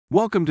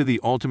Welcome to the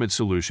ultimate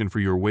solution for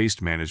your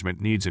waste management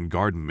needs in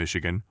Garden,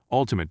 Michigan,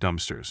 Ultimate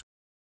Dumpsters.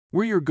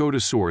 We're your go-to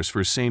source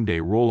for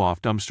same-day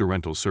roll-off dumpster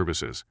rental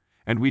services,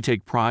 and we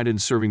take pride in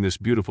serving this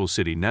beautiful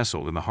city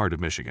nestled in the heart of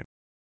Michigan.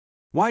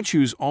 Why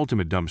choose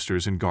Ultimate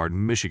Dumpsters in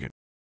Garden, Michigan?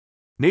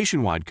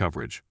 Nationwide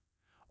coverage.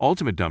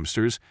 Ultimate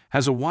Dumpsters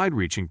has a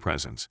wide-reaching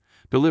presence,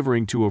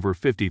 delivering to over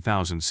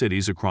 50,000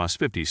 cities across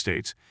 50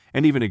 states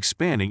and even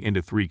expanding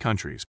into 3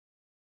 countries.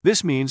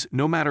 This means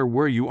no matter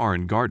where you are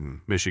in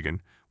Garden,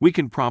 Michigan, we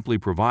can promptly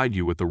provide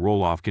you with the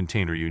roll-off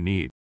container you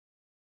need.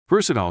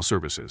 Versatile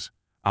services.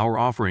 Our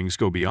offerings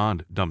go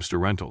beyond dumpster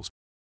rentals.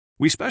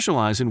 We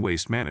specialize in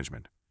waste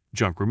management,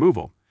 junk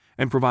removal,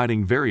 and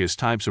providing various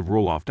types of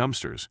roll-off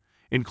dumpsters,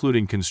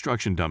 including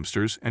construction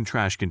dumpsters and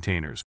trash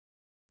containers.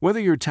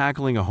 Whether you're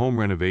tackling a home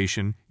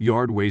renovation,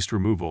 yard waste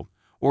removal,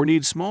 or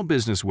need small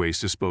business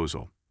waste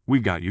disposal,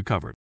 we've got you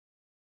covered.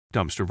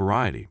 Dumpster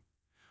variety.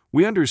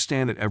 We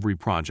understand that every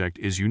project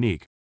is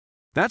unique.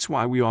 That's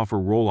why we offer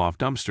roll-off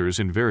dumpsters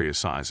in various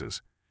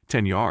sizes: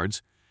 10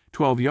 yards,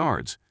 12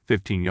 yards,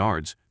 15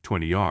 yards,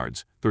 20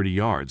 yards, 30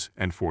 yards,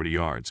 and 40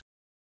 yards.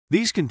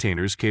 These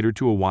containers cater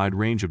to a wide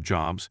range of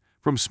jobs,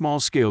 from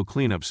small-scale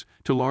cleanups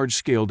to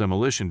large-scale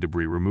demolition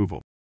debris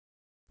removal.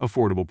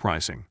 Affordable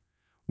pricing.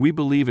 We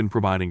believe in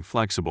providing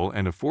flexible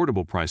and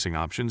affordable pricing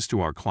options to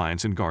our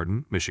clients in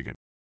Garden, Michigan.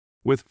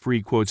 With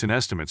free quotes and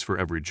estimates for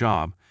every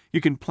job,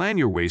 you can plan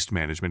your waste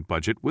management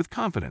budget with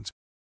confidence.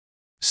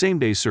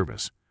 Same-day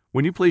service.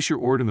 When you place your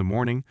order in the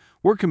morning,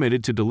 we're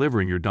committed to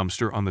delivering your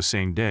dumpster on the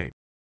same day.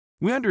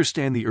 We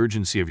understand the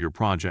urgency of your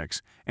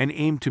projects and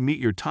aim to meet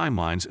your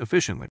timelines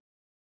efficiently.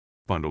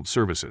 Bundled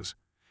services.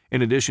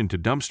 In addition to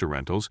dumpster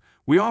rentals,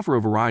 we offer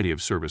a variety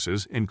of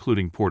services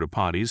including porta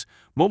potties,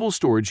 mobile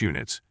storage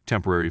units,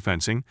 temporary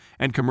fencing,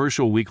 and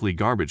commercial weekly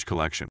garbage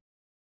collection.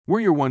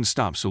 We're your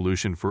one-stop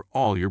solution for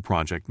all your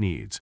project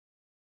needs.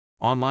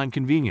 Online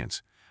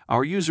convenience.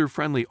 Our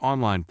user-friendly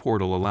online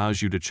portal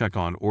allows you to check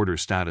on order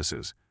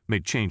statuses,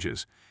 make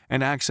changes,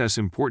 and access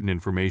important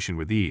information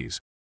with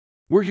ease.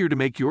 We're here to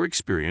make your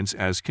experience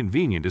as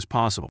convenient as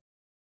possible.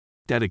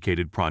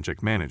 Dedicated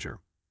project manager.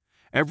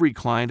 Every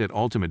client at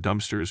Ultimate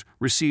Dumpsters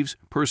receives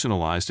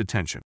personalized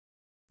attention.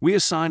 We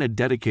assign a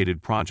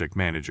dedicated project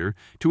manager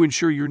to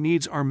ensure your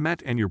needs are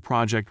met and your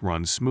project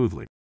runs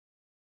smoothly.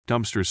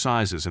 Dumpster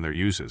sizes and their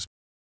uses.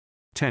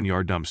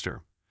 10-yard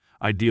dumpster.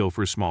 Ideal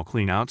for small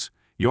cleanouts,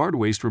 yard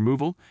waste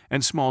removal,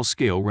 and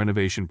small-scale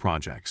renovation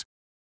projects.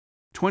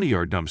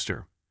 20-yard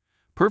dumpster.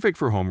 Perfect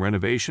for home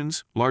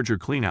renovations, larger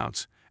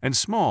cleanouts, and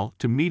small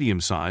to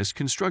medium-sized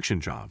construction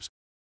jobs.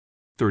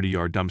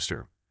 30-yard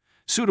dumpster.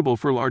 Suitable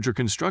for larger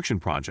construction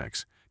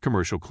projects,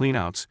 commercial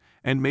cleanouts,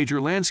 and major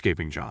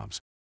landscaping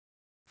jobs.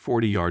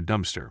 40-yard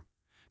dumpster.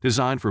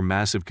 Designed for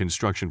massive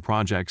construction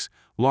projects,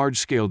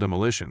 large-scale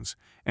demolitions,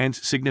 and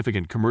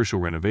significant commercial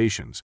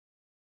renovations.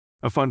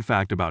 A fun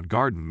fact about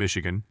Garden,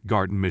 Michigan.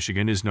 Garden,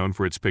 Michigan is known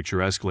for its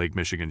picturesque Lake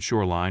Michigan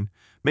shoreline,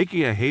 making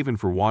it a haven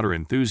for water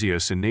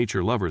enthusiasts and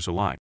nature lovers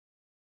alike.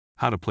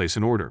 How to place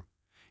an order.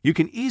 You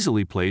can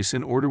easily place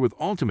an order with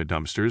Ultimate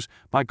Dumpsters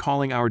by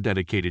calling our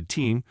dedicated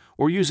team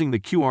or using the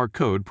QR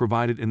code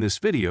provided in this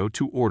video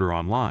to order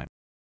online.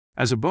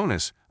 As a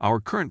bonus, our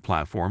current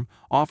platform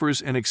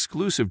offers an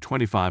exclusive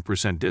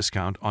 25%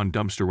 discount on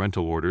dumpster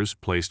rental orders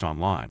placed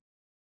online.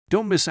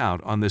 Don't miss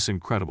out on this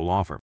incredible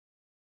offer.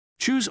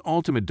 Choose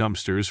Ultimate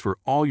Dumpsters for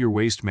all your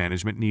waste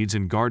management needs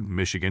in Garden,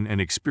 Michigan,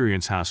 and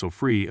experience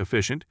hassle-free,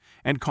 efficient,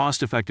 and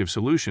cost-effective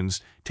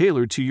solutions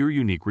tailored to your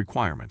unique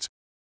requirements.